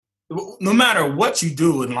no matter what you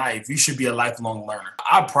do in life, you should be a lifelong learner.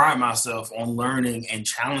 I pride myself on learning and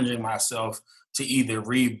challenging myself to either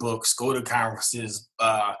read books, go to conferences,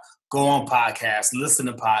 go on podcasts, listen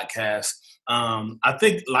to podcasts. I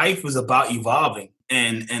think life is about evolving,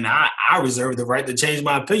 and I reserve the right to change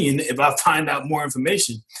my opinion if I find out more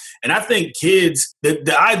information. And I think kids,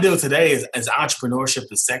 the ideal today is entrepreneurship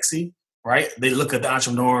is sexy, right? They look at the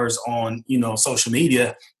entrepreneurs on social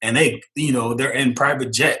media, and they're in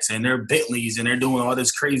private jets and they're Bentleys and they're doing all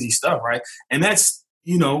this crazy stuff, right? And that's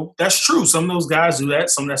true. Some of those guys do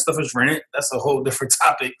that. Some of that stuff is rented. That's a whole different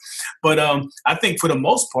topic. But I think for the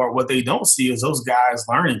most part, what they don't see is those guys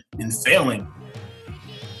learning and failing.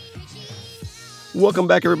 Welcome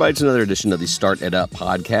back, everybody, to another edition of the Start It Up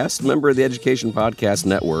podcast, member of the Education Podcast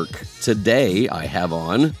Network. Today, I have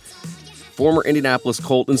on former Indianapolis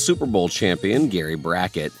Colt and Super Bowl champion, Gary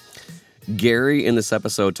Brackett. Gary, in this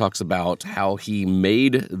episode, talks about how he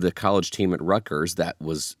made the college team at Rutgers. That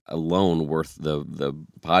was alone worth the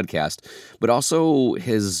podcast, but also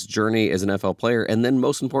his journey as an NFL player, and then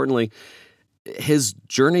most importantly, his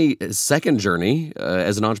second journey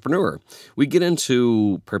as an entrepreneur. We get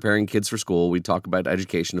into preparing kids for school. We talk about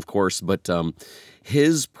education, of course, but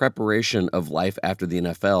his preparation of life after the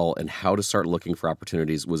NFL and how to start looking for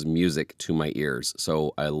opportunities was music to my ears.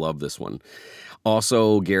 So I love this one.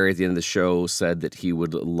 Also, Gary, at the end of the show, said that he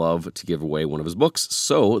would love to give away one of his books.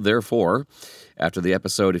 So, therefore, after the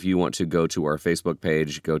episode, if you want to go to our Facebook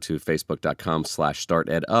page, go to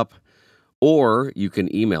facebook.com/startedup, or you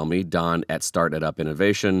can email me,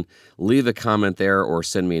 don@startedupinnovation. Leave a comment there or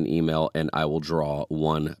send me an email, and I will draw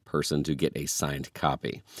one person to get a signed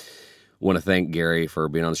copy. Want to thank Gary for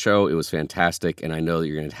being on the show. It was fantastic, and I know that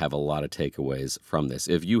you're going to have a lot of takeaways from this.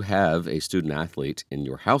 If you have a student athlete in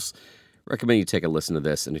your house, recommend you take a listen to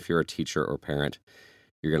this, and if you're a teacher or parent,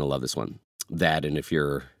 you're going to love this one. That, and if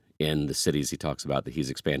you're in the cities he talks about that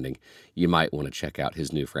he's expanding, you might want to check out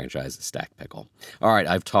his new franchise, Stack Pickle. All right,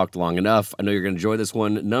 I've talked long enough. I know you're going to enjoy this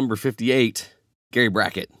one. Number 58, Gary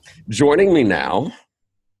Brackett. Joining me now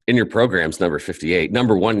in your program's number 58,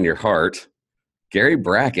 number one in your heart, Gary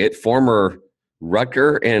Brackett, former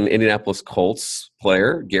Rutgers and Indianapolis Colts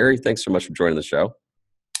player. Gary, thanks so much for joining the show.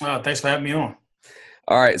 Thanks for having me on.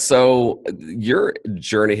 All right, so your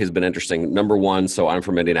journey has been interesting. Number one, so I'm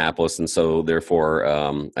from Indianapolis, and so therefore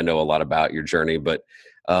I know a lot about your journey. But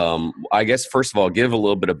I guess, first of all, give a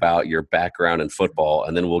little bit about your background in football,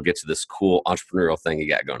 and then we'll get to this cool entrepreneurial thing you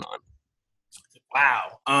got going on.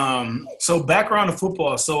 Wow. So background in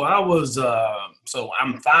football. So I'm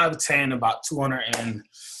 5'10", about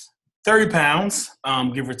 230 pounds,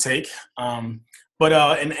 give or take.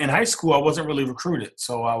 But in high school, I wasn't really recruited.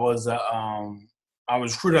 So I was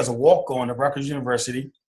recruited as a walk-on at Rutgers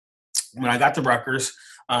University. When I got to Rutgers,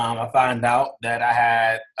 I found out that I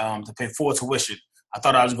had to pay full tuition. I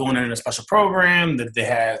thought I was going in a special program, that they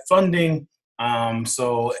had funding.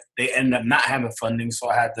 So they ended up not having funding. So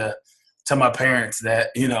I had to tell my parents that,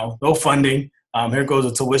 no funding. Here goes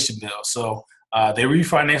a tuition bill. So they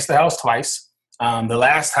refinanced the house twice. The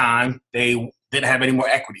last time they didn't have any more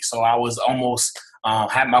equity. So I was almost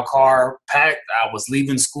had my car packed. I was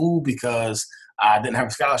leaving school because I didn't have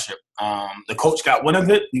a scholarship. The coach got wind of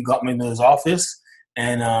it. He got me into his office,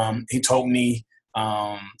 and he told me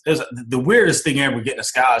it was the weirdest thing ever, getting a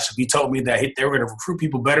scholarship. He told me that they were going to recruit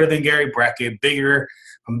people better than Gary Brackett,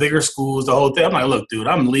 from bigger schools, the whole thing. I'm like, look, dude,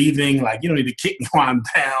 I'm leaving. Like, you don't need to kick me while I'm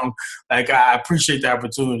down. Like, I appreciate the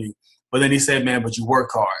opportunity. But then he said, man, but you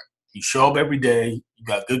work hard. You show up every day. You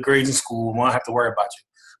got good grades in school. We won't have to worry about you.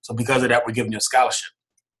 So because of that, we're giving you a scholarship.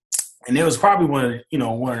 And it was probably one of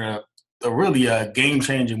the really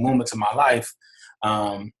game-changing moments in my life.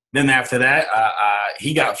 Then after that,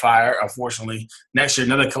 he got fired, unfortunately. Next year,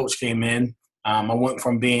 another coach came in. I went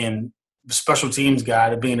from being the special teams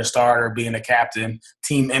guy to being a starter, being a captain,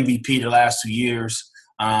 team MVP the last 2 years.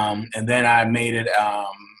 And then I made it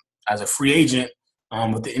as a free agent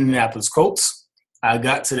with the Indianapolis Colts. I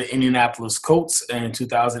got to the Indianapolis Colts in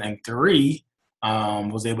 2003,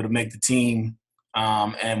 was able to make the team,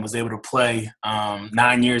 and was able to play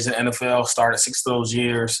 9 years in the NFL, started 6 of those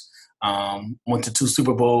years, went to 2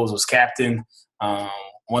 Super Bowls, was captain,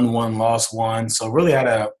 won 1, lost 1. So really had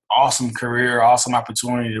an awesome career, awesome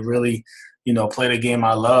opportunity to really, play the game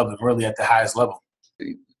I love and really at the highest level.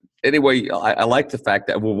 Anyway, I like the fact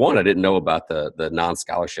that, well, one, I didn't know about the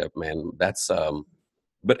non-scholarship, man. That's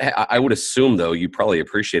but I would assume, though, you probably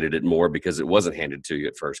appreciated it more because it wasn't handed to you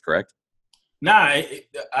at first, correct? Nah,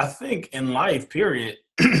 I think in life, period,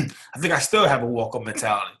 I think I still have a walk-up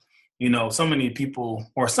mentality. So many people,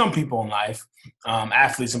 or some people in life,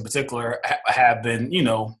 athletes in particular, have been,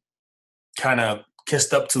 kind of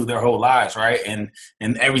kissed up to their whole lives, right? And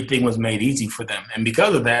everything was made easy for them. And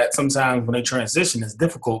because of that, sometimes when they transition, it's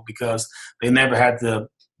difficult because they never had to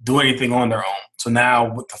do anything on their own. So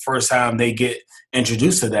now, with the first time they get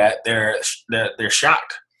introduced to that, they're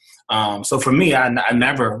shocked. So for me, I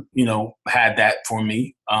never, had that for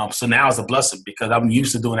me. So now it's a blessing because I'm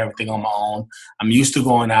used to doing everything on my own. I'm used to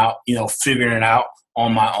going out, figuring it out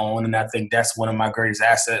on my own. And I think that's one of my greatest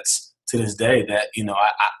assets to this day that,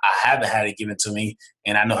 I haven't had it given to me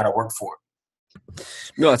and I know how to work for it.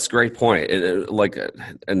 No, that's a great point.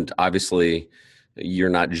 And obviously you're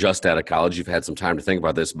not just out of college. You've had some time to think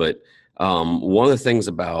about this, but one of the things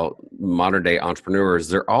about modern day entrepreneurs,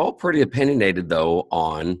 they're all pretty opinionated though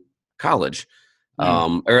on college,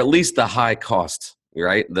 or at least the high cost,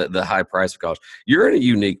 right? The high price of college. You're in a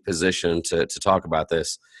unique position to talk about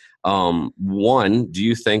this. One, do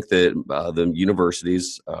you think that the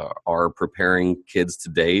universities are preparing kids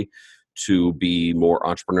today to be more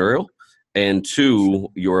entrepreneurial? And two,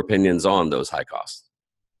 your opinions on those high costs?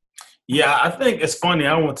 Yeah, I think it's funny.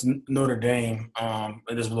 I went to Notre Dame,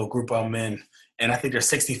 in this little group I'm in, and I think there's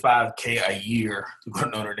 $65K a year to go to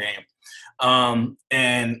Notre Dame.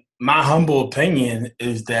 And my humble opinion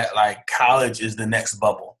is that like college is the next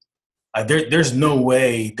bubble. Like there's no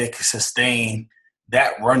way they could sustain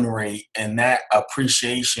that run rate and that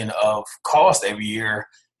appreciation of cost every year,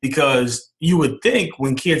 because you would think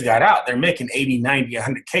when kids got out, they're making 80, 90,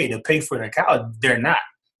 100K to pay for their college. They're not.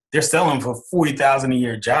 They're selling for 40,000 a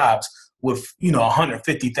year jobs with,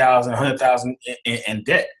 150,000, 100,000 in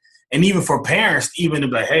debt. And even for parents, even to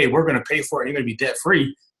be like, hey, we're going to pay for it, you're going to be debt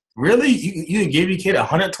free. Really? You can give your kid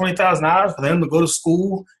 $120,000 for them to go to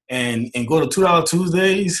school and go to $2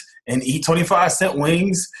 Tuesdays and eat 25-cent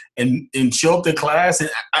wings and show up to class? And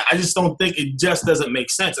I just don't think it just doesn't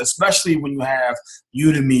make sense, especially when you have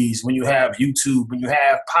Udemy's, when you have YouTube, when you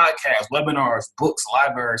have podcasts, webinars, books,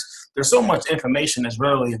 libraries. There's so much information that's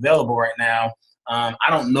readily available right now. I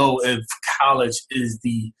don't know if college is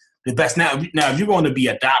the best. Now, if you're going to be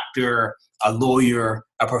a doctor, a lawyer,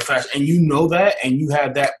 a professor, and you know that and you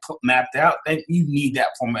have that mapped out, then you need that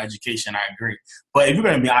form of education. I agree. But if you're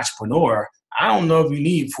going to be an entrepreneur, I don't know if you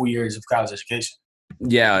need 4 years of college education.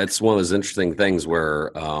 Yeah, it's one of those interesting things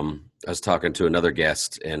where I was talking to another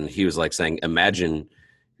guest and he was like saying, imagine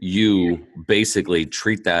you basically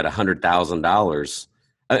treat that $100,000.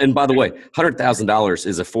 And by the way, $100,000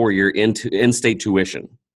 is a 4-year in-state tuition.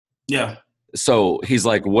 Yeah. So he's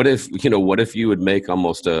like, what if you would make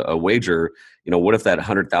almost a wager, what if that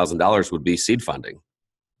 $100,000 would be seed funding?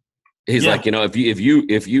 He's like,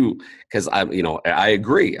 if you, cause I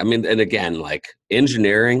agree. I mean, and again, like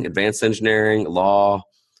engineering, advanced engineering, law,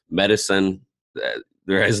 medicine,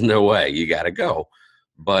 there is no way you got to go.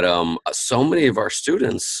 But so many of our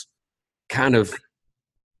students kind of,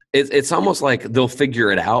 it's almost like they'll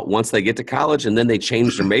figure it out once they get to college and then they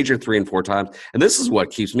change their major 3 and 4 times. And this is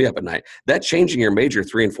what keeps me up at night. That changing your major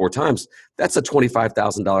 3 and 4 times, that's a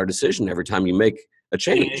 $25,000 decision every time you make a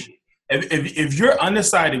change. If you're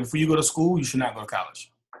undecided before you go to school, you should not go to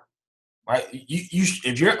college, right?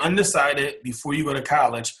 If you're undecided before you go to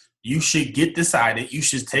college, you should get decided. You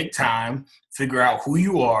should take time, figure out who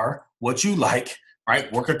you are, what you like,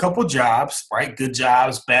 right? Work a couple jobs, right? Good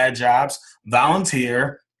jobs, bad jobs,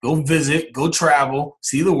 volunteer, go visit, go travel,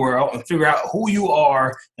 see the world, and figure out who you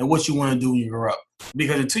are and what you want to do when you grow up.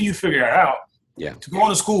 Because until you figure it out, to go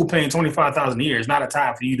to school paying $25,000 a year is not a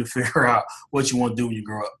time for you to figure out what you want to do when you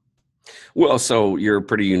grow up. Well, so you're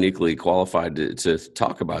pretty uniquely qualified to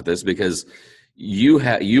talk about this because you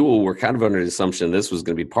were kind of under the assumption this was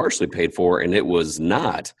going to be partially paid for, and it was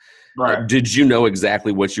not. Right. Did you know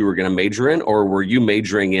exactly what you were going to major in, or were you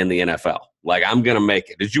majoring in the NFL? Like, I'm going to make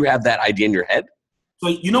it. Did you have that idea in your head? So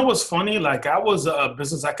you know what's funny? Like I was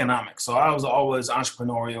business economics, so I was always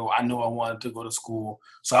entrepreneurial. I knew I wanted to go to school,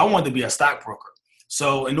 so I wanted to be a stockbroker.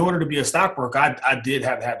 So in order to be a stockbroker, I did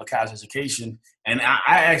have to have a college education. And I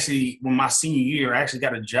actually, when my senior year, I actually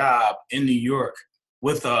got a job in New York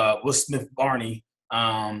with Smith Barney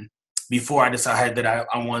before I decided that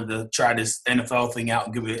I wanted to try this NFL thing out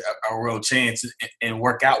and give it a real chance and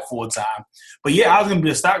work out full time. But yeah, I was going to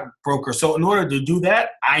be a stockbroker. So in order to do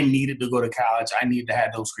that, I needed to go to college. I needed to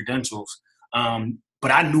have those credentials.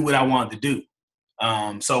 But I knew what I wanted to do.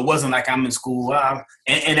 So it wasn't like I'm in school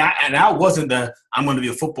and I wasn't I'm going to be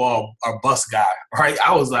a football or bust guy, right?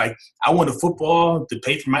 I was like, I wanted football to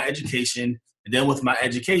pay for my education. And then with my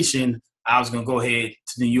education, I was going to go ahead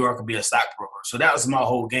to New York and be a stockbroker. So that was my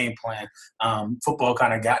whole game plan. Football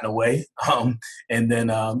kind of got in the way. And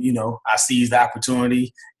then, I seized the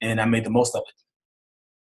opportunity and I made the most of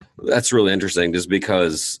it. That's really interesting just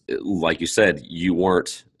because, like you said, you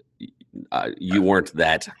weren't you weren't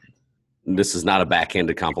that. This is not a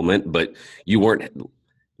backhanded compliment, but you weren't.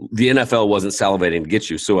 The NFL wasn't salivating to get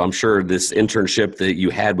you. So I'm sure this internship that you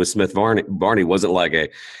had with Smith Barney wasn't like a,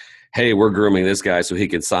 hey, we're grooming this guy so he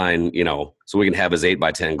can sign, so we can have his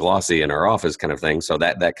 8x10 glossy in our office kind of thing. So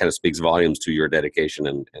that kind of speaks volumes to your dedication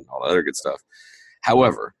and all the other good stuff.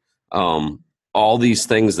 However, all these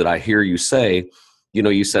things that I hear you say,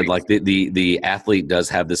 you said like the athlete does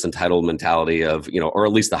have this entitled mentality of, or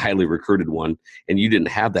at least the highly recruited one, and you didn't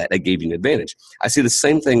have that. That gave you an advantage. I see the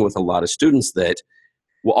same thing with a lot of students that,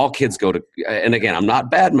 well, all kids go to, and again, I'm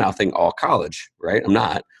not bad-mouthing all college, right? I'm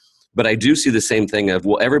not. But I do see the same thing of,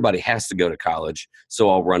 well, everybody has to go to college, so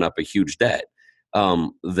I'll run up a huge debt.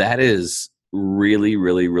 That is really,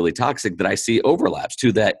 really, really toxic that I see overlaps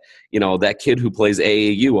to that, that kid who plays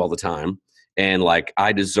AAU all the time. And like,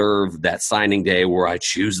 I deserve that signing day where I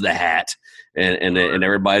choose the hat and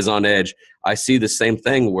everybody's on edge. I see the same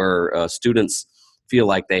thing where students feel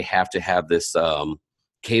like they have to have this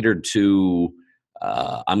catered to,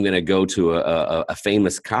 I'm going to go to a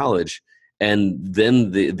famous college. And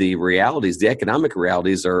then the realities, the economic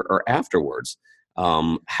realities are afterwards.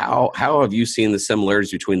 How have you seen the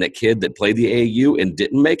similarities between that kid that played the AAU and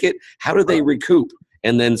didn't make it? How do they recoup?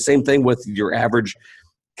 And then same thing with your average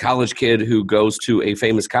college kid who goes to a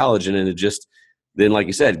famous college and then like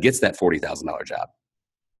you said, gets that $40,000 job.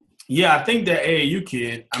 Yeah, I think that AAU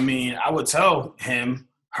kid, I would tell him,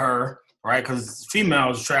 her, right, because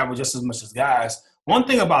females travel just as much as guys. One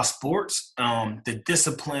thing about sports, the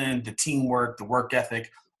discipline, the teamwork, the work ethic,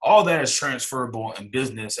 all that is transferable in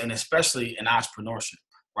business and especially in entrepreneurship,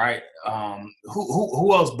 right?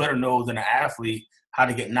 Who else better knows than an athlete how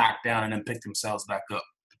to get knocked down and then pick themselves back up?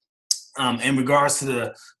 In regards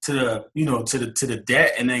to the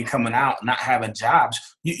debt and then coming out not having jobs,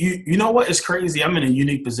 you know what is crazy? I'm in a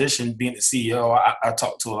unique position being the CEO. I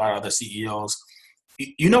talk to a lot of other CEOs.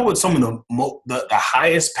 You know what some of the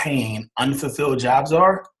highest paying unfulfilled jobs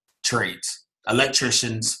are? Trades,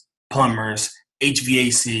 electricians, plumbers,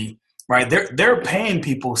 HVAC, right? They're paying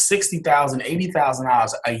people $60,000,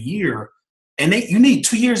 $80,000 a year, and you need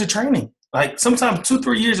 2 years of training. Like sometimes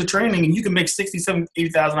 2-3 years of training and you can make $60,000,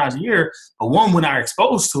 $70,000, $80,000 a year. But one, we're not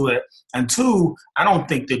exposed to it. And two, I don't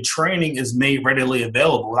think the training is made readily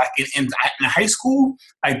available. Like in high school,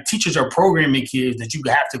 like teachers are programming kids that you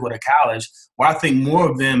have to go to college. Well, I think more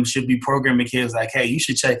of them should be programming kids like, hey, you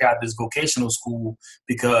should check out this vocational school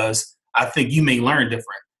because I think you may learn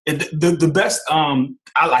different. The best, I'm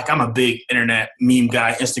a big internet meme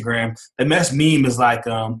guy, Instagram. The best meme is like,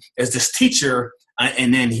 is this teacher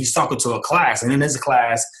and then he's talking to a class, and in his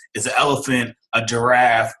class is an elephant, a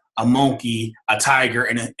giraffe, a monkey, a tiger,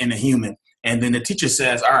 and a human. And then the teacher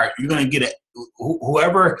says, all right, you're going to get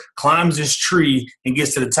whoever climbs this tree and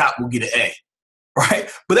gets to the top will get an A, right?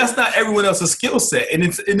 But that's not everyone else's skill set. And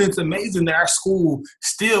it's amazing that our school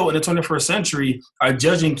still in the 21st century are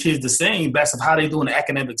judging kids the same based on how they do in the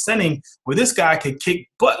academic setting, where this guy could kick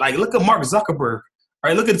butt. Like, look at Mark Zuckerberg.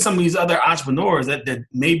 Right, look at some of these other entrepreneurs that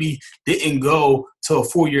maybe didn't go to a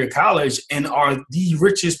 4-year college and are the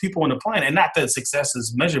richest people on the planet. And not that success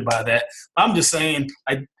is measured by that. I'm just saying,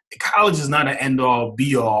 like, college is not an end-all,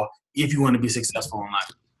 be-all if you want to be successful in life.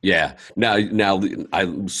 Yeah. Now,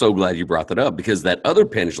 I'm so glad you brought that up because that other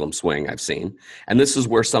pendulum swing I've seen, and this is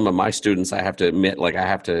where some of my students, I have to admit, like I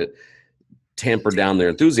have to tamper down their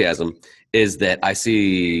enthusiasm, is that I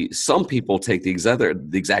see some people take the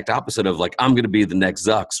exact opposite of like, I'm going to be the next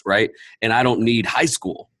Zucks, right? And I don't need high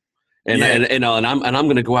school. And I'm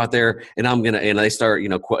going to go out there and they start,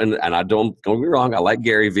 and I don't get me wrong, I like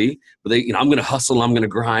Gary Vee, but I'm going to hustle, I'm going to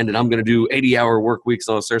grind, and I'm going to do 80-hour work weeks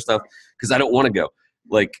and all this sort of stuff because I don't want to go.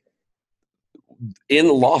 Like,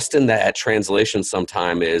 lost in that translation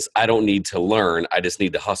sometime is I don't need to learn, I just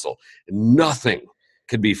need to hustle. Nothing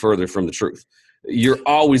could be further from the truth. You're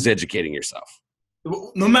always educating yourself.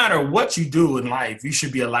 No matter what you do in life, you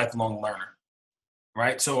should be a lifelong learner,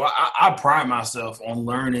 right? So I pride myself on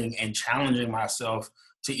learning and challenging myself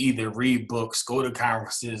to either read books, go to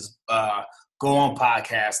conferences, go on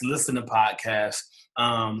podcasts, listen to podcasts.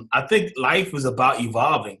 I think life is about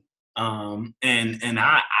evolving. And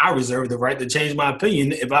I reserve the right to change my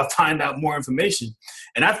opinion if I find out more information.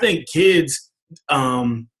 And I think kids,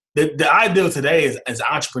 the ideal today is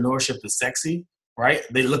entrepreneurship is sexy, right?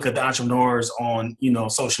 They look at the entrepreneurs on,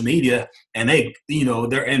 social media and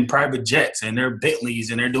they're in private jets and they're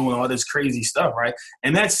Bentleys and they're doing all this crazy stuff, right?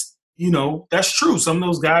 And that's true. Some of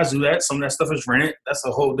those guys do that. Some of that stuff is rented. That's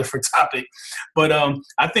a whole different topic. But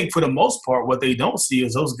I think for the most part, what they don't see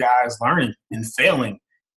is those guys learning and failing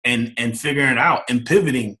and figuring it out and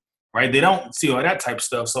pivoting, right? They don't see all that type of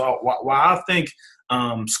stuff. So while I think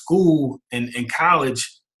school and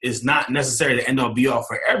college is not necessarily the end all be all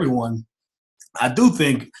for everyone, I do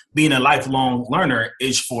think being a lifelong learner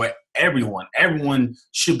is for everyone. Everyone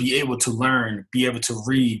should be able to learn, be able to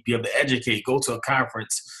read, be able to educate, go to a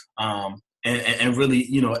conference, and really,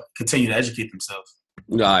 continue to educate themselves.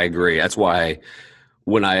 No, I agree. That's why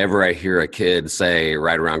whenever I hear a kid say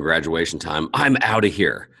right around graduation time, I'm out of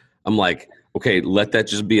here, I'm like, okay, let that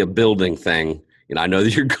just be a building thing. I know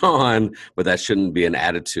that you're gone, but that shouldn't be an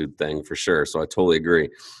attitude thing for sure. So I totally agree.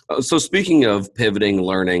 So speaking of pivoting,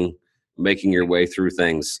 learning, making your way through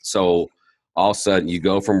things. So all of a sudden you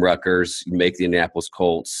go from Rutgers, you make the Indianapolis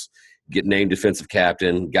Colts, get named defensive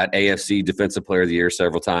captain, got AFC Defensive Player of the Year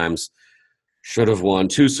several times, should have won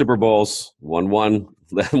 2 Super Bowls, won one,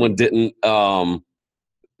 that one didn't. All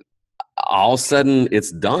of a sudden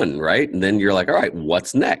it's done, right? And then you're like, all right,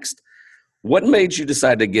 what's next? What made you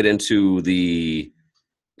decide to get into the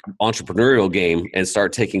entrepreneurial game and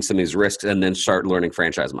start taking some of these risks and then start learning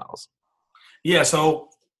franchise models? Yeah, so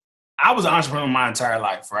I was an entrepreneur my entire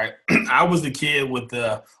life, right? I was the kid with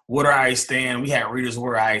the water ice stand. We had Reader's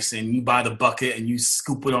Water Ice, and you buy the bucket and you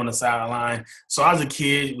scoop it on the sideline. So I was a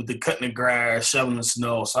kid with the cutting the grass, shoveling the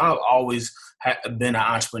snow. So I've always been an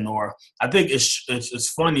entrepreneur. I think it's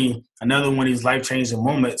funny, another one of these life-changing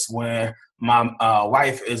moments where my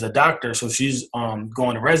wife is a doctor, so she's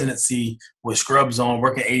going to residency with scrubs on,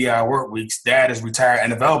 working 80-hour work weeks. Dad is retired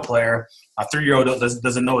NFL player. A 3-year-old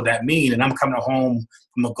doesn't know what that means. And I'm coming home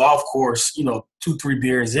from the golf course, 2-3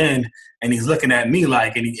 beers in, and he's looking at me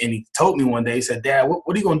like, and he told me one day, he said, Dad, what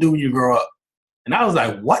are you going to do when you grow up? And I was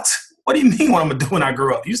like, what? What do you mean what I'm going to do when I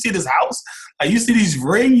grow up? You see this house? Like, you see these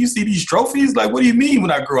rings? You see these trophies? Like, what do you mean when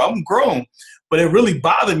I grow up? I'm grown. But it really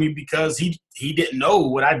bothered me because he didn't know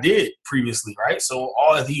what I did previously, right? So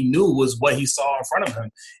all that he knew was what he saw in front of him.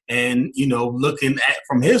 And, looking at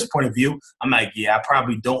from his point of view, I'm like, yeah, I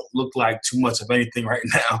probably don't look like too much of anything right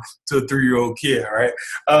now to a 3-year-old kid, right?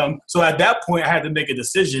 So at that point, I had to make a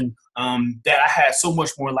decision that I had so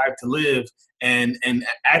much more life to live. And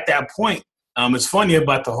at that point, it's funny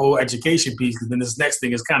about the whole education piece, because then this next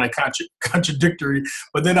thing is kind of contradictory.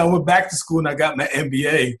 But then I went back to school and I got my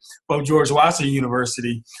MBA from George Washington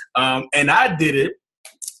University. And I did it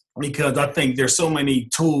because I think there's so many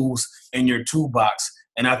tools in your toolbox.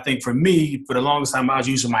 And I think for me, for the longest time, I was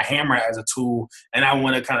using my hammer as a tool, and I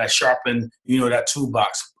want to kind of sharpen, that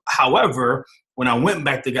toolbox. However, when I went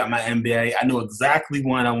back to get my MBA, I knew exactly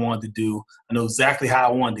what I wanted to do. I knew exactly how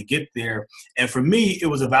I wanted to get there. And for me, it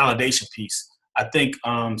was a validation piece. I think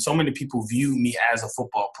so many people view me as a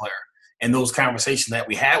football player. And those conversations that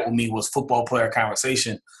we had with me was football player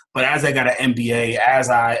conversation. But as I got an MBA, as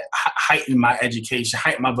I heightened my education,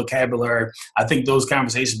 heightened my vocabulary, I think those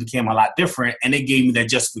conversations became a lot different, and it gave me that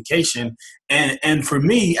justification. And for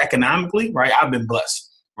me, economically, right, I've been blessed.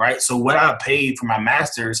 Right. So what I paid for my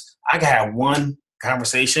master's, I could have one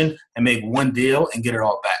conversation and make one deal and get it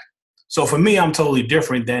all back. So for me, I'm totally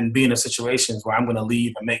different than being in situations where I'm going to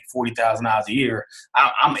leave and make $40,000 a year.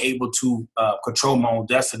 I'm able to control my own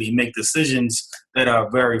destiny, make decisions that are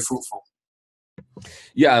very fruitful.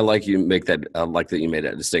 Yeah, I like you make that. I like that you made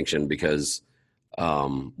that distinction, because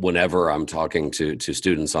whenever I'm talking to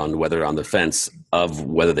students on whether on the fence of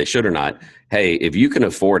whether they should or not, hey, if you can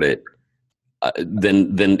afford it,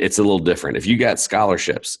 then it's a little different. If you got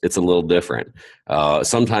scholarships, it's a little different.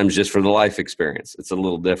 Sometimes just for the life experience, it's a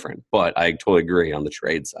little different. But I totally agree on the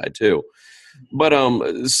trade side too. But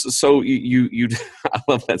so you I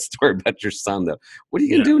love that story about your son though. What are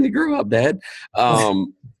you gonna do when you grow up, Dad?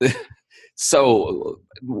 So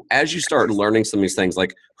as you start learning some of these things,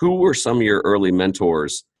 like who were some of your early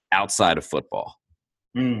mentors outside of football?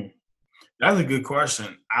 That's a good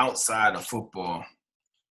question. Outside of football.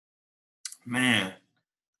 Man.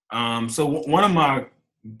 So one of my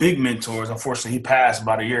big mentors, unfortunately, he passed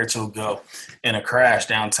about a year or two ago in a crash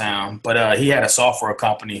downtown. But he had a software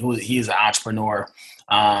company. He is an entrepreneur,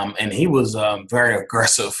 and he was very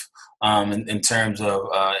aggressive in terms of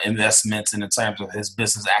investments and in terms of his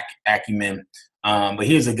business acumen. But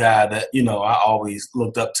he's a guy that, I always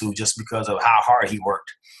looked up to just because of how hard he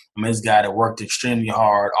worked. I mean, this guy that worked extremely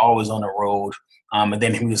hard, always on the road. And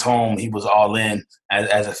then he was home, he was all in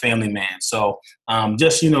as a family man. So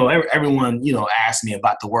everyone, asked me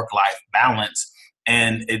about the work-life balance.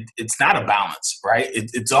 And it's not a balance, right?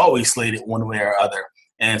 It's always slated one way or other.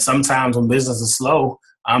 And sometimes when business is slow,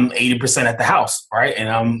 I'm 80% at the house, right? And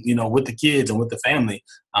I'm, with the kids and with the family.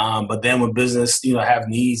 But then when business, have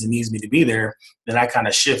needs and needs me to be there, then I kind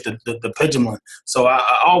of shift the pendulum. So I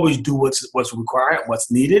always do what's required,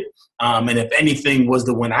 what's needed. And if anything was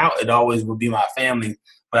to win out, it always would be my family.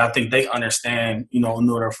 But I think they understand, in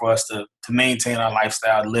order for us to to maintain our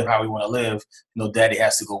lifestyle, to live how we want to live, daddy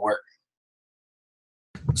has to go work.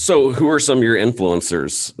 So who are some of your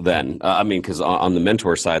influencers then? Because on the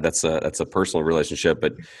mentor side, that's a personal relationship,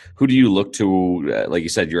 but who do you look to? Like you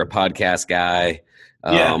said, you're a podcast guy.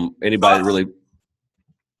 Anybody that really?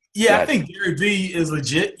 Yeah, I think Gary Vee is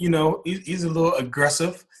legit. He's a little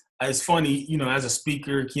aggressive. It's funny, as a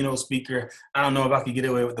speaker, keynote speaker, I don't know if I could get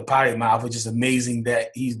away with the potty mouth. It's just amazing that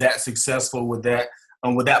he's that successful with that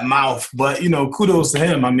mouth. But, kudos to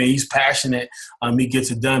him. I mean, he's passionate. He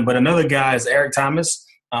gets it done. But another guy is Eric Thomas,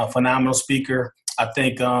 phenomenal speaker. I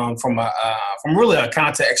think from really a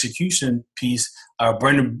content execution piece,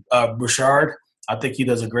 Brendan Burchard, I think he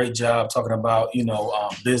does a great job talking about,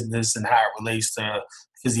 business and how it relates to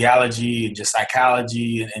physiology and just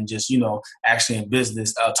psychology and just, actually in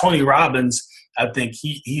business. Tony Robbins, I think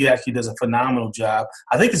he actually does a phenomenal job.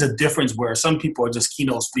 I think there's a difference where some people are just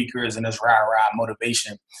keynote speakers and there's rah-rah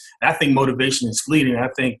motivation. And I think motivation is fleeting. I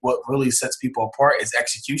think what really sets people apart is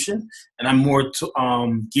execution. And I'm more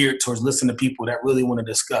geared towards listening to people that really want to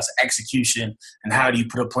discuss execution and how do you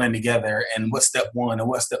put a plan together and what's step 1 and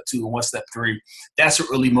what's step 2 and what's step 3. That's what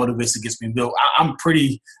really motivates and gets me built. I'm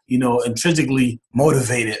pretty, intrinsically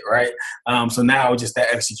motivated, right? So now just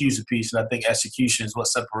that execution piece. And I think execution is what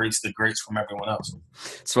separates the greats from everyone else.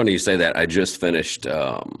 It's funny you say that. I just finished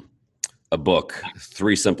a book,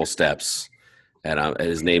 3 Simple Steps, and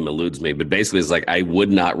his name eludes me, but basically it's like I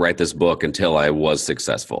would not write this book until I was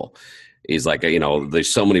successful. He's like,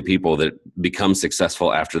 there's so many people that become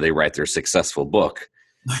successful after they write their successful book.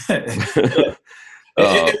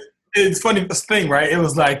 It's funny, this thing, right? It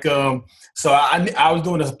was like, so I was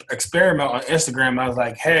doing this experiment on Instagram. I was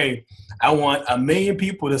like, hey, I want 1 million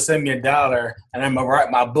people to send me $1, and I'm going to write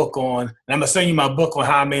my book on, and I'm going to send you my book on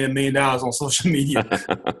how I made $1 million on social media.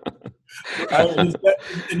 And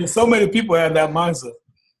there's so many people have that mindset.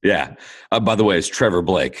 Yeah. By the way, it's Trevor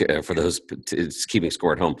Blake for those it's keeping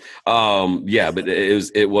score at home. But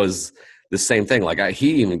it was the same thing. Like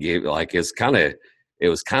he even gave it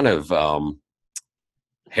was kind of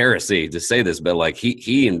heresy to say this, but like he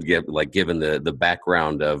given the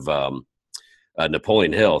background of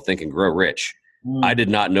Napoleon Hill, Think and Grow Rich. I did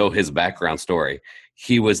not know his background story.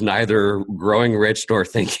 He was neither growing rich nor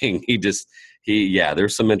thinking.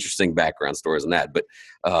 There's some interesting background stories in that,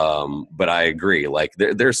 but I agree. Like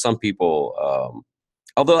there's some people,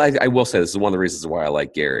 although I will say this is one of the reasons why I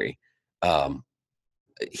like Gary.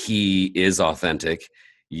 He is authentic.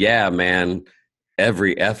 Yeah, man.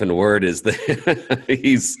 Every effing word is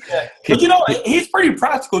he's pretty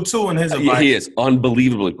practical too in his advice. He is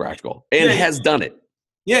unbelievably practical and has done it.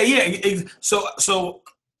 Yeah. So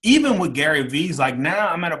even with Gary V's, like now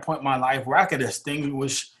I'm at a point in my life where I can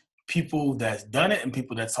distinguish people that's done it and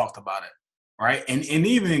people that's talked about it, right? And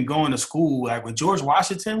even going to school, like with George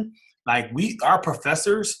Washington, like our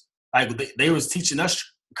professors, like they was teaching us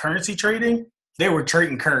currency trading. They were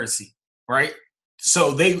trading currency, right?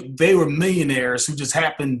 So they were millionaires who just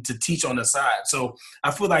happened to teach on the side. So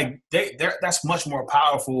I feel like that's much more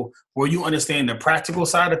powerful where you understand the practical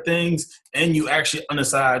side of things and you actually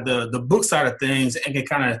understand the book side of things and can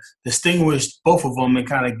kind of distinguish both of them and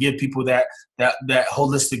kind of give people that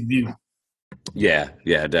holistic view. Yeah,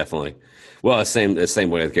 definitely. Well, the same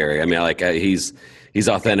way with Gary. I mean, like he's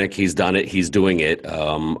authentic. He's done it. He's doing it.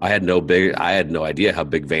 I had no idea how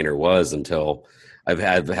big Vayner was until I've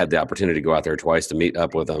had the opportunity to go out there twice to meet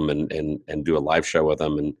up with him and do a live show with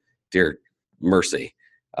him. And dear mercy,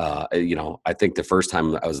 I think the first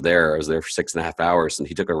time I was there for 6.5 hours, and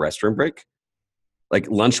he took a restroom break. Like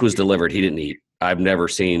lunch was delivered, he didn't eat. I've never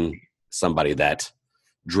seen somebody that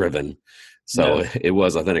driven. So It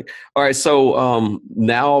was authentic. All right, so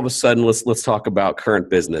now all of a sudden, let's talk about current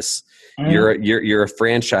business. Mm-hmm. You're a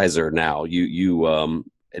franchisor now. You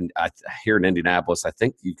and here in Indianapolis, I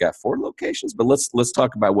think you've got 4 locations, but let's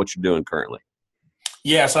talk about what you're doing currently.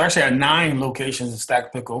 Yeah, so I actually have 9 locations in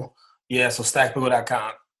Stack Pickle. Yeah, so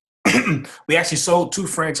stackpickle.com. We actually sold 2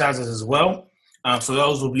 franchises as well. So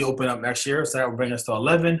those will be open up next year. So that will bring us to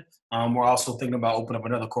 11. We're also thinking about opening up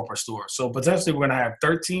another corporate store. So potentially we're going to have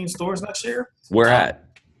 13 stores next year. Where at?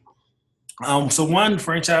 So 1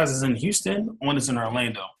 franchise is in Houston. 1 is in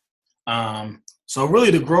Orlando. So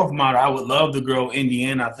really the growth model, I would love to grow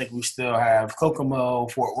Indiana. I think we still have Kokomo,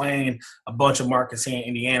 Fort Wayne, a bunch of markets here in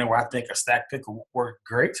Indiana where I think a Stack Pickle will work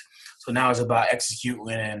great. So now it's about executing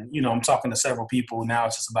and, I'm talking to several people. Now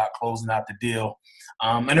it's just about closing out the deal.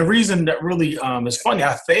 And the reason that really is funny,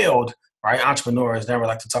 I failed right? Entrepreneurs never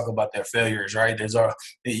like to talk about their failures, right?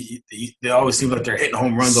 They always seem like they're hitting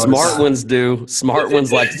home runs all the time. Smart ones do. Smart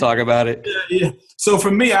ones like to talk about it. Yeah. So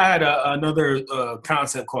for me, I had another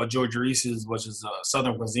concept called George Reese's, which is a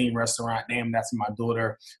Southern cuisine restaurant named after my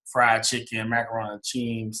daughter. Fried chicken, macaroni and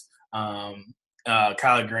cheese,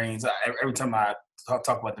 collard greens. Every time I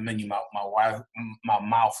talk about the menu, my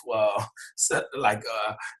mouth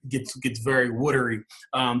gets very watery.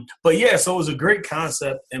 But yeah, so it was a great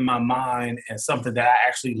concept in my mind and something that I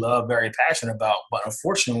actually love, very passionate about. But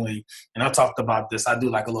unfortunately, and I talked about this, I do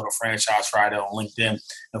like a little franchise Friday on LinkedIn.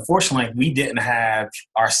 Unfortunately, we didn't have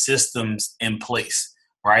our systems in place.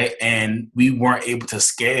 Right. And we weren't able to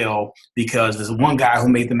scale because there's one guy who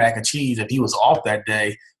made the mac and cheese. If he was off that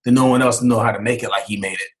day, then no one else knew how to make it like he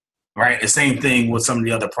made it. Right. The same thing with some of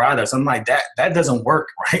the other products. I'm like, that doesn't work.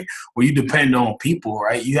 Right. Where you depend on people.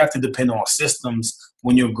 Right. You have to depend on systems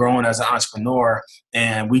when you're growing as an entrepreneur.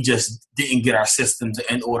 And we just didn't get our systems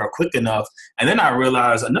in order quick enough. And then I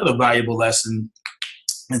realized another valuable lesson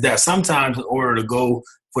is that sometimes in order to go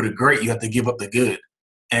for the great, you have to give up the good.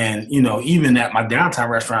 And, even at my downtown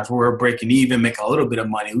restaurants, we were breaking even, making a little bit of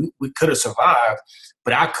money. We could have survived,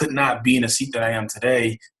 but I could not be in the seat that I am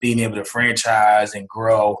today, being able to franchise and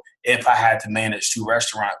grow if I had to manage 2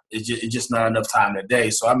 restaurants. It's just not enough time in a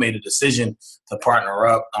day. So I made a decision to partner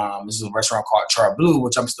up. This is a restaurant called Char Blue,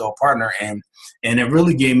 which I'm still a partner in. And it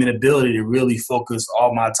really gave me the ability to really focus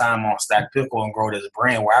all my time on Stack Pickle and grow it as a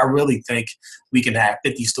brand, where I really think we can have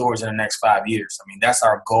 50 stores in the next 5 years. I mean, that's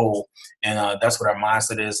our goal, and that's what our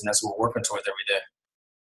mindset is, and that's what we're working towards every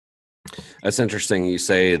day. That's interesting. You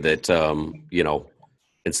say that,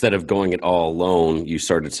 instead of going it all alone, you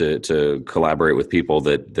started to collaborate with people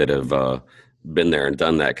that have been there and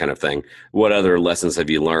done that kind of thing. What other lessons have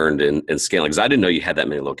you learned in scaling? Because I didn't know you had that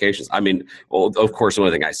many locations. I mean, well, of course, the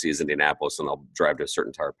only thing I see is Indianapolis, and I'll drive to a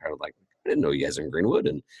certain tire pad. Like, I didn't know you guys are in Greenwood,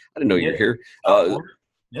 and I didn't know you're here.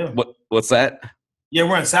 Yeah. What's that? Yeah,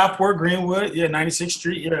 we're in Southport, Greenwood. Yeah, 96th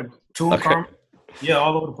Street. Yeah, Carmen. Yeah,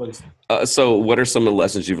 all over the place. So what are some of the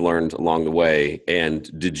lessons you've learned along the way,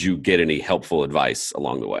 and did you get any helpful advice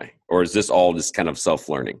along the way? Or is this all just kind of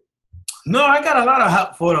self-learning? No, I got a lot of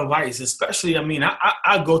helpful advice, especially,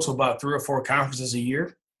 I go to about 3 or 4 conferences a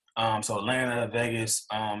year. So Atlanta, Vegas,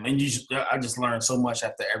 and I just learned so much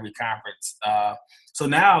after every conference. So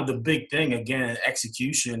now the big thing, again,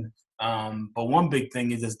 execution. But one big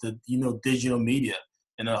thing is the digital media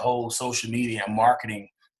and the whole social media and marketing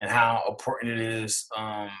and how important it is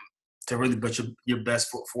to really put your best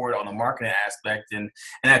foot forward on the marketing aspect. And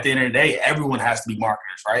at the end of the day, everyone has to be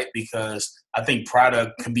marketers, right? Because I think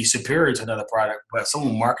product can be superior to another product, but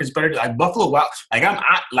someone markets better. Like Buffalo Wild,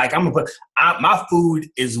 my food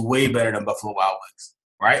is way better than Buffalo Wild Wings,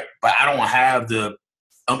 right? But I don't have the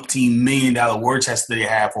umpteen $1 million war chest that they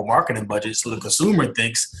have for marketing budget, so the consumer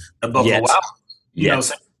thinks that Buffalo Wild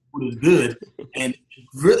food is good. And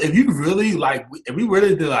if we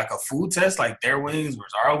really did like a food test, like their wings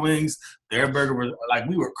versus our wings, their burger was like,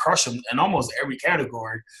 we would crush them in almost every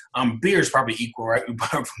category. Beer is probably equal, right? We buy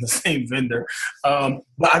it from the same vendor. But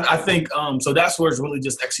I think so that's where it's really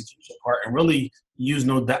just execution part and really use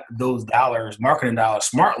those dollars, marketing dollars,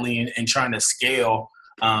 smartly and trying to scale,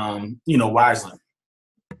 wisely.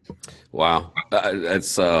 Wow.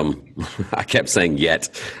 That's, I kept saying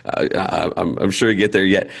yet. I'm sure you get there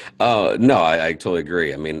yet. No, I totally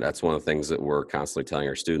agree. I mean, that's one of the things that we're constantly telling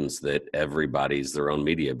our students, that everybody's their own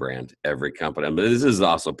media brand, every company. But this is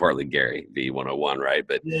also partly Gary V101, right?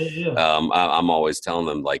 But I'm always telling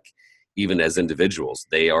them, like, even as individuals,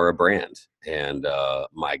 they are a brand. And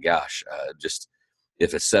my gosh, just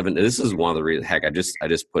if it's this is one of the reasons, heck, I just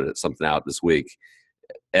put something out this week.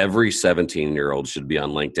 Every 17-year-old should be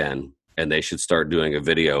on LinkedIn, and they should start doing a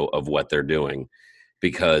video of what they're doing.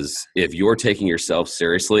 Because if you're taking yourself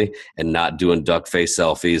seriously and not doing duck face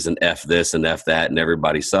selfies and F this and F that and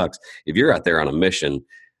everybody sucks, if you're out there on a mission,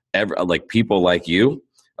 people like you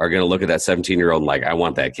are going to look at that 17-year-old like, I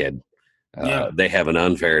want that kid. They have an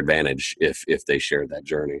unfair advantage if they share that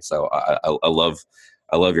journey. So I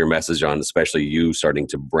love your message on, especially you starting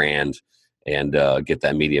to brand and get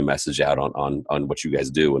that media message out on what you guys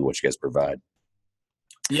do and what you guys provide.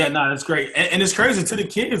 Yeah, no, that's great. And it's crazy to the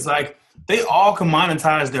kids, like they all can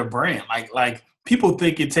monetize their brand. Like people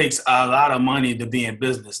think it takes a lot of money to be in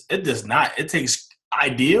business. It does not. It takes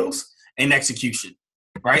ideals and execution,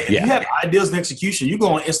 right? If you have ideals and execution, you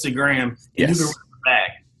go on Instagram and you can run the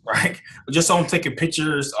bag, right? Just on taking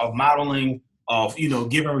pictures of modeling, of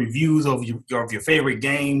giving reviews of your favorite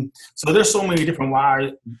game. So there's so many different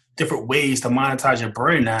ways to monetize your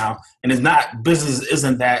brand now, and business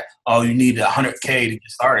isn't that you need $100K to get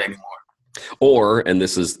started anymore. Or, and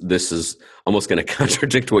this is almost going to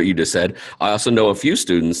contradict what you just said, I also know a few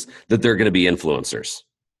students that they're going to be influencers.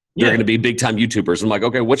 They're going to be big time YouTubers. I'm like,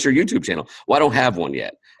 okay, what's your YouTube channel? Well, I don't have one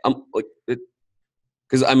yet. I'm like,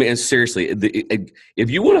 because I mean, seriously, if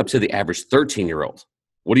you went up to the average 13-year-old,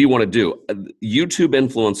 what do you want to do? A YouTube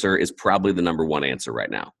influencer is probably the number one answer right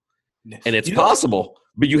now, and it's possible,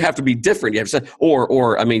 but you have to be different. You have to say,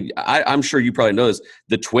 or I mean, I'm sure you probably know this.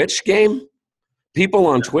 The Twitch game. People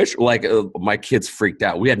on Twitch, like my kids freaked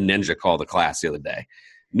out. We had Ninja call the class the other day.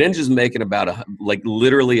 Ninja's making about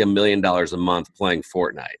literally $1 million a month playing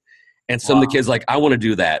Fortnite. And some of the kids like, I want to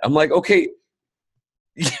do that. I'm like, okay,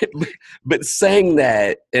 but saying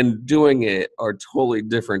that and doing it are totally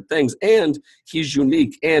different things. And he's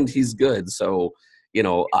unique and he's good. So, you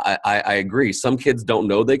know, I agree. Some kids don't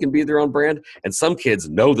know they can be their own brand, and some kids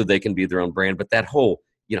know that they can be their own brand. But that whole,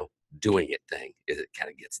 you know, doing it thing, it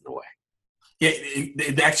kind of gets in the way. Yeah,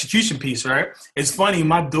 the execution piece, right? It's funny.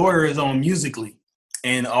 My daughter is on Musical.ly,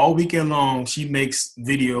 and all weekend long she makes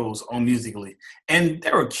videos on Musical.ly, and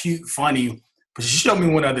they were cute, funny. But she showed me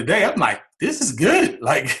one the other day. I'm like, this is good.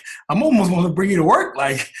 Like, I'm almost want to bring you to work.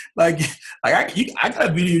 I got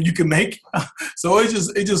a video you can make. So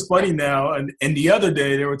it's just funny now. And the other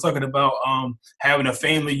day they were talking about having a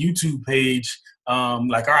family YouTube page.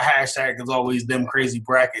 Like our hashtag is always them crazy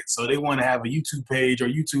brackets. So they want to have a YouTube page or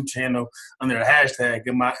YouTube channel under the hashtag.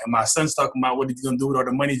 And my son's talking about what he's going to do with all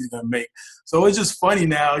the money he's going to make. So it's just funny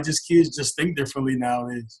now. Just kids just think differently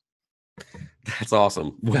nowadays. That's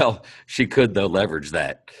awesome. Well, she could though leverage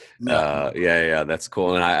that. Yeah, that's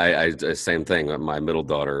cool. And I same thing. My middle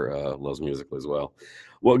daughter loves Musical.ly as well.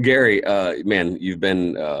 Well, Gary, man, you've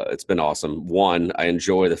been it's been awesome. One, I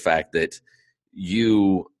enjoy the fact that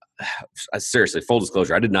you seriously, full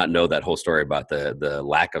disclosure, I did not know that whole story about the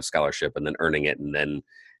lack of scholarship and then earning it and then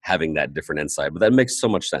having that different insight. But that makes so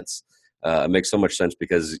much sense. It makes so much sense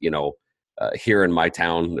because, you know, here in my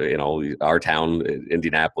town, you know, our town,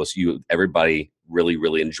 Indianapolis, everybody really,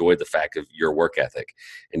 really enjoyed the fact of your work ethic.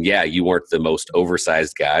 And yeah, you weren't the most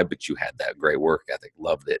oversized guy, but you had that great work ethic,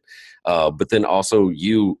 loved it. But then also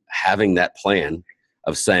you having that plan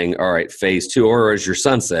of saying, all right, phase 2, or as your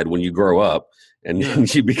son said, when you grow up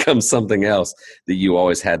and you become something else, that you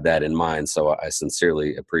always had that in mind. So I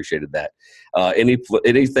sincerely appreciated that.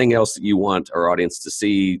 Anything else that you want our audience to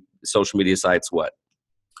see, social media sites, what?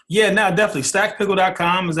 Yeah, no, definitely.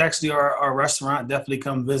 StackPickle.com is actually our restaurant. Definitely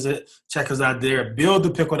come visit. Check us out there.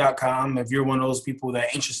 BuildThePickle.com if you're one of those people that are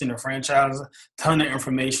interested in a franchise. Ton of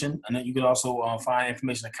information. And then you can also find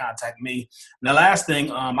information to contact me. And the last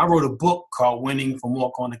thing, I wrote a book called Winning from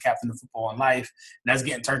Walk-On to Captain of Football in Life. And that's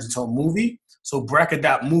getting turned into a movie. So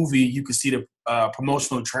Bracket.movie, you can see the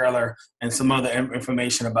promotional trailer and some other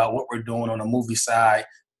information about what we're doing on the movie side,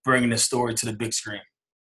 bringing the story to the big screen.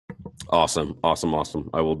 Awesome. I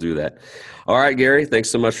will do that. All right, Gary, thanks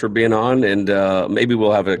so much for being on. And maybe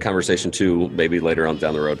we'll have a conversation too, maybe later on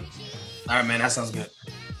down the road. All right, man, that sounds good.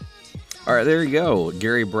 All right, there you go.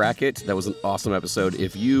 Gary Brackett. That was an awesome episode.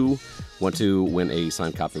 If you want to win a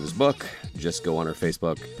signed copy of his book, just go on our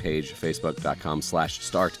Facebook page,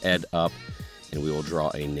 facebook.com/startedup, and we will draw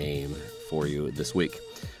a name for you this week.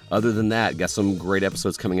 Other than that, got some great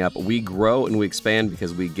episodes coming up. We grow and we expand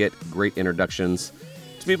because we get great introductions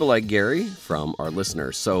to people like Gary from our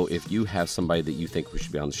listeners. So if you have somebody that you think we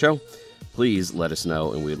should be on the show, please let us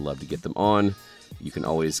know, and we'd love to get them on. You can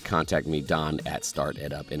always contact me,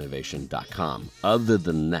 don@startedupinnovation.com. Other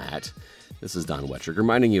than that, this is Don Wettrick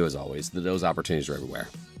reminding you, as always, that those opportunities are everywhere.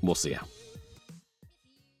 We'll see you.